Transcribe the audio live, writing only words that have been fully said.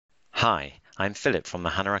Hi, I'm Philip from the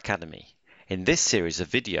HANA Academy. In this series of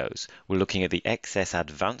videos, we're looking at the XS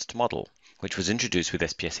Advanced model, which was introduced with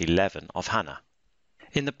SPS 11 of HANA.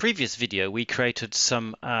 In the previous video, we created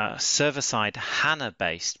some server-side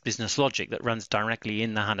HANA-based business logic that runs directly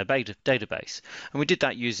in the HANA database, and we did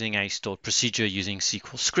that using a stored procedure using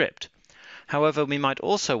SQL script. However, we might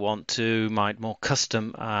also want to more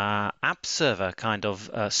custom app server kind of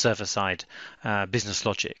server-side business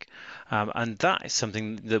logic. And that is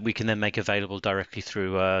something that we can then make available directly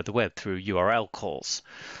through the web, through URL calls.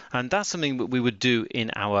 And that's something that we would do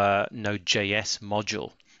in our Node.js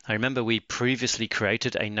module. I remember we previously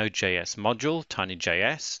created a Node.js module,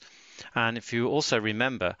 tiny.js. And if you also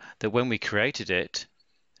remember that when we created it,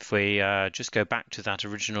 if we just go back to that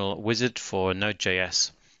original wizard for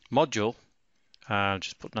Node.js module,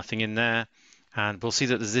 just put nothing in there, and we'll see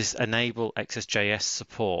that there's this enable XSJS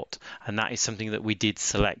support, and that is something that we did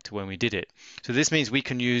select when we did it. So this means we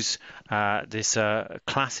can use this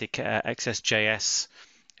classic XSJS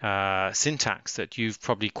syntax that you've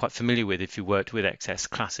probably quite familiar with if you worked with XS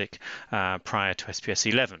Classic prior to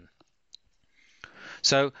SPS 11.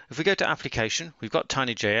 So if we go to application, we've got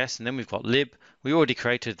tiny.js and then we've got lib. We already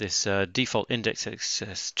created this default index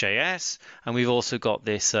XS.js, and we've also got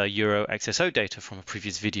this Euro XSO data from a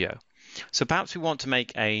previous video. So perhaps we want to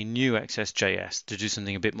make a new XS.js to do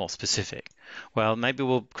something a bit more specific. Well, maybe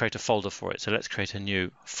we'll create a folder for it. So let's create a new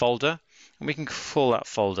folder, and we can call that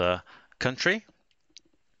folder country.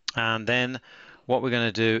 And then what we're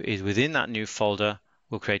going to do is within that new folder,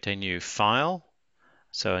 we'll create a new file.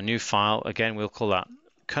 So a new file, again, we'll call that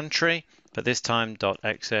country, but this time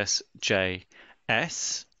 .xsjs,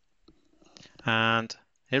 and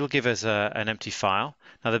it'll give us an empty file.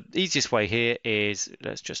 Now the easiest way here is,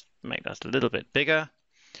 let's just make that a little bit bigger,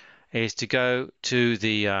 is to go to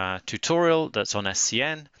the tutorial that's on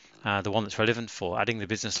SCN, the one that's relevant for adding the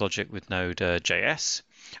business logic with Node.js,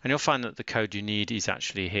 and you'll find that the code you need is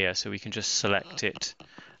actually here. So we can just select it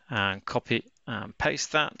and copy and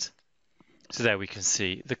paste that. So there we can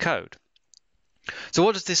see the code. So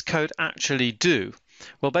what does this code actually do?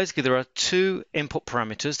 Well, basically there are two input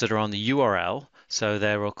parameters that are on the URL. So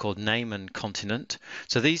they're all called name and continent.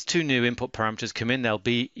 So these two new input parameters come in. They'll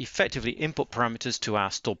be effectively input parameters to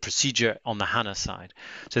our stored procedure on the HANA side.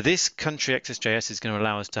 So this country XSJS is going to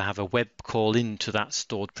allow us to have a web call into that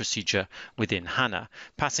stored procedure within HANA,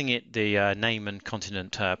 passing it the name and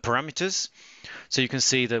continent parameters. So you can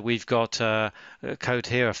see that we've got a code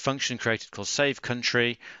here, a function created called save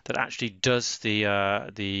country that actually does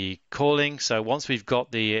the calling. So once we've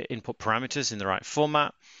got the input parameters in the right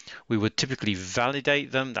format, we would typically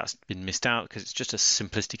validate them. That's been missed out because it's just a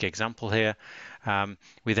simplistic example here.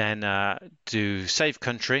 We then do save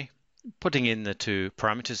country, putting in the two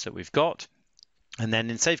parameters that we've got. And then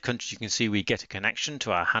in save country, you can see we get a connection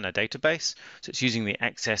to our HANA database. So it's using the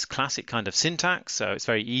XS Classic kind of syntax. So it's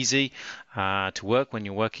very easy to work when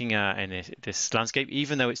you're working in this landscape.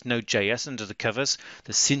 Even though it's Node.js under the covers,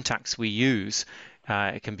 the syntax we use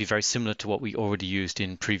it can be very similar to what we already used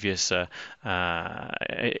in previous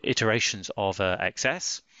iterations of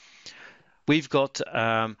XS. We've got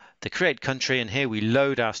the create country, and here we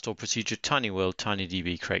load our stored procedure tinyworld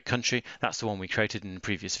tinydb create country. That's the one we created in the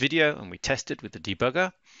previous video, and we tested with the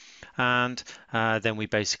debugger. And then we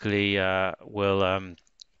basically will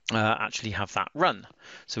actually have that run.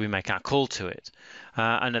 So we make our call to it.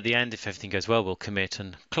 And at the end, if everything goes well, we'll commit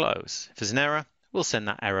and close. If there's an error, we'll send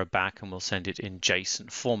that error back and we'll send it in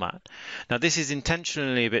JSON format. Now this is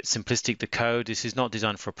intentionally a bit simplistic, the code. This is not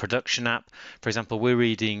designed for a production app. For example, we're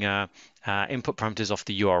reading input parameters off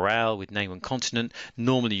the URL with name and continent.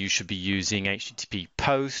 Normally you should be using HTTP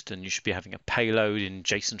post, and you should be having a payload in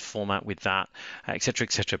JSON format with that, etc.,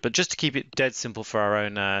 etc. But just to keep it dead simple for our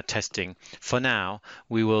own testing, for now,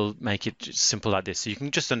 we will make it simple like this. So you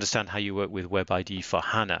can just understand how you work with Web IDE for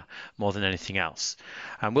HANA more than anything else.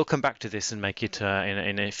 And we'll come back to this and make it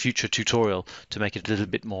in a future tutorial to make it a little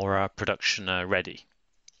bit more production ready.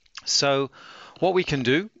 So what we can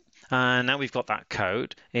do, now we've got that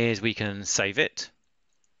code, is we can save it.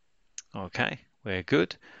 Okay, we're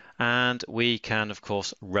good. And we can, of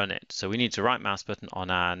course, run it. So we need to right mouse button on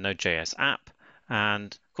our Node.js app.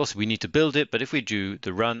 And of course, we need to build it. But if we do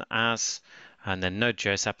the run as and then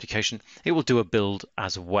Node.js application, it will do a build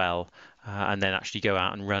as well. And then actually go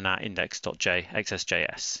out and run our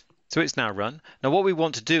index.xsjs. So it's now run. Now what we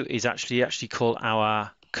want to do is actually call our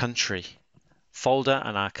country folder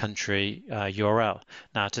and our country URL.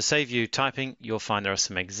 Now to save you typing, you'll find there are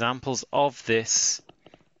some examples of this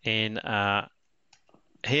in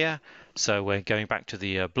here. So we're going back to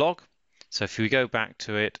the blog. So if we go back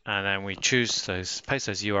to it and then we choose those, paste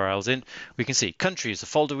those URLs in, we can see country is the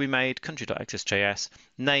folder we made, country.xsjs,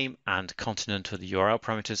 name and continent are the URL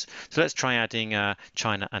parameters. So let's try adding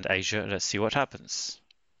China and Asia. Let's see what happens.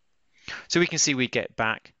 So we can see we get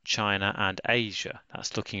back China and Asia.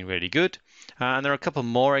 That's looking really good. And there are a couple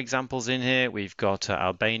more examples in here. We've got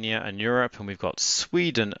Albania and Europe, and we've got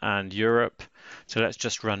Sweden and Europe. So let's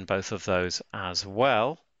just run both of those as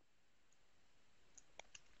well.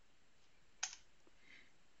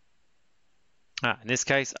 In this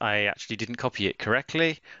case, I actually didn't copy it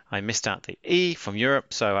correctly. I missed out the E from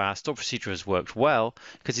Europe, so our store procedure has worked well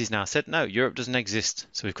because he's now said, no, Europe doesn't exist.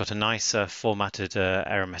 So we've got a nice formatted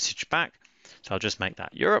error message back. So I'll just make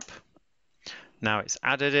that Europe. Now it's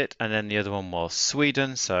added it, and then the other one was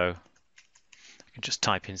Sweden. So I can just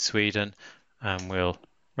type in Sweden and we'll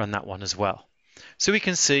run that one as well. So we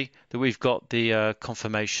can see that we've got the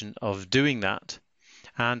confirmation of doing that.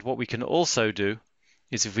 And what we can also do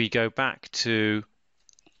is if we go back to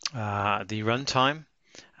the runtime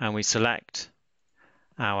and we select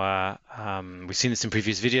our, we've seen this in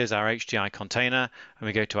previous videos, our HDI container, and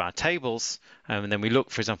we go to our tables, and then we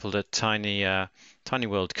look, for example, at tiny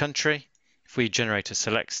world country. If we generate a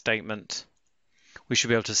select statement, we should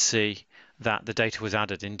be able to see that the data was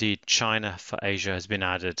added. Indeed, China for Asia has been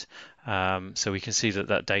added. So we can see that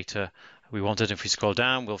that data we wanted. If we scroll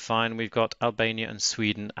down, we'll find we've got Albania and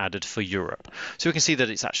Sweden added for Europe. So we can see that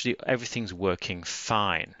it's actually everything's working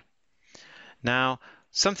fine. Now,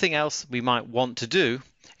 something else we might want to do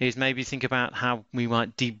is maybe think about how we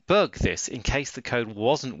might debug this in case the code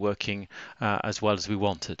wasn't working as well as we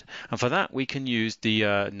wanted. And for that, we can use the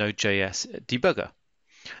Node.js debugger.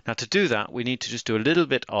 Now, to do that, we need to just do a little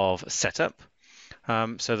bit of setup.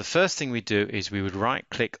 So the first thing we do is we would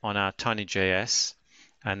right-click on our tiny.js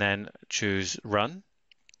and then choose Run,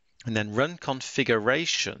 and then Run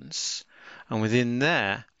Configurations. And within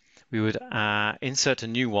there, we would insert a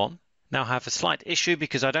new one. Now I have a slight issue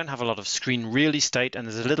because I don't have a lot of screen real estate, and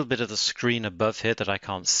there's a little bit of the screen above here that I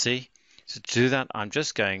can't see. So to do that, I'm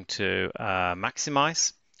just going to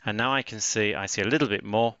maximize, and now I see a little bit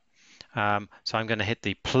more. So I'm going to hit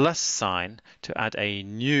the plus sign to add a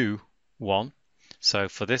new one. So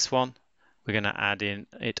for this one, we're going to add in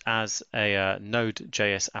it as a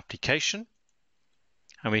Node.js application,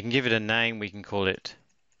 and we can give it a name. We can call it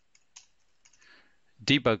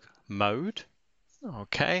debug mode.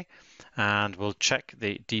 Okay, and we'll check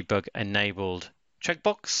the debug enabled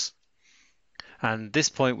checkbox. And at this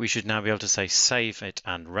point, we should now be able to say save it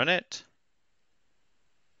and run it.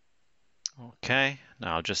 Okay,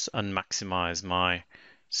 now I'll just unmaximize my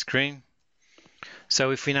screen.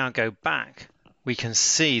 So if we now go back, we can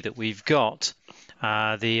see that we've got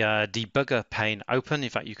the debugger pane open. In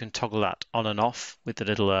fact, you can toggle that on and off with the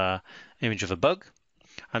little image of a bug.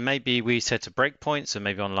 And maybe we set a breakpoint, so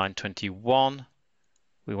maybe on line 21,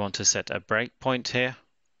 we want to set a breakpoint here.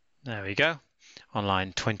 There we go, on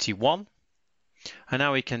line 21. And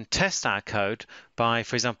now we can test our code by,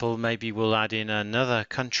 for example, maybe we'll add in another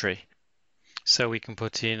country. So we can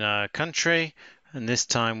put in a country, and this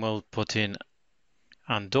time we'll put in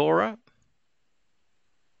Andorra.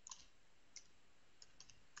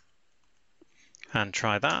 And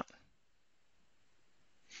try that.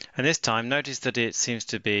 And this time, notice that it seems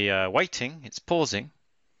to be waiting, it's pausing.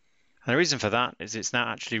 And the reason for that is it's now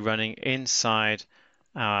actually running inside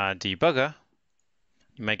our debugger.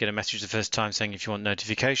 You may get a message the first time saying if you want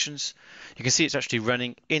notifications. You can see it's actually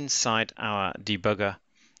running inside our debugger,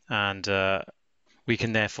 and we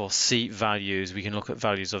can therefore see values. We can look at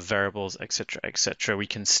values of variables, etc., etc. We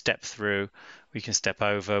can step through, we can step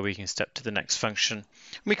over, we can step to the next function.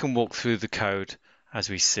 We can walk through the code as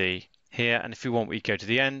we see here, and if we want, we go to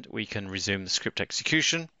the end, we can resume the script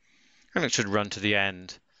execution, and it should run to the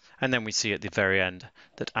end. And then we see at the very end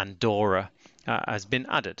that Andorra has been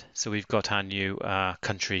added. So we've got our new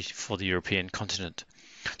country for the European continent.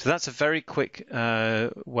 So that's a very quick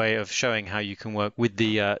way of showing how you can work with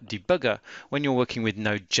the debugger when you're working with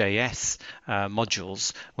Node.js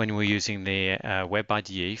modules when we're using the Web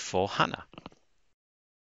IDE for HANA.